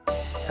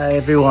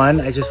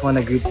everyone. I just want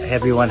to greet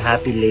everyone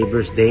happy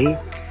Labor's Day.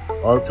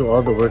 To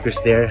all the workers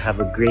there, have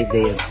a great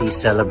day and please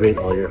celebrate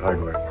all your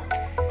hard work.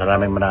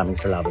 Maraming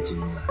salamat sa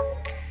inyo.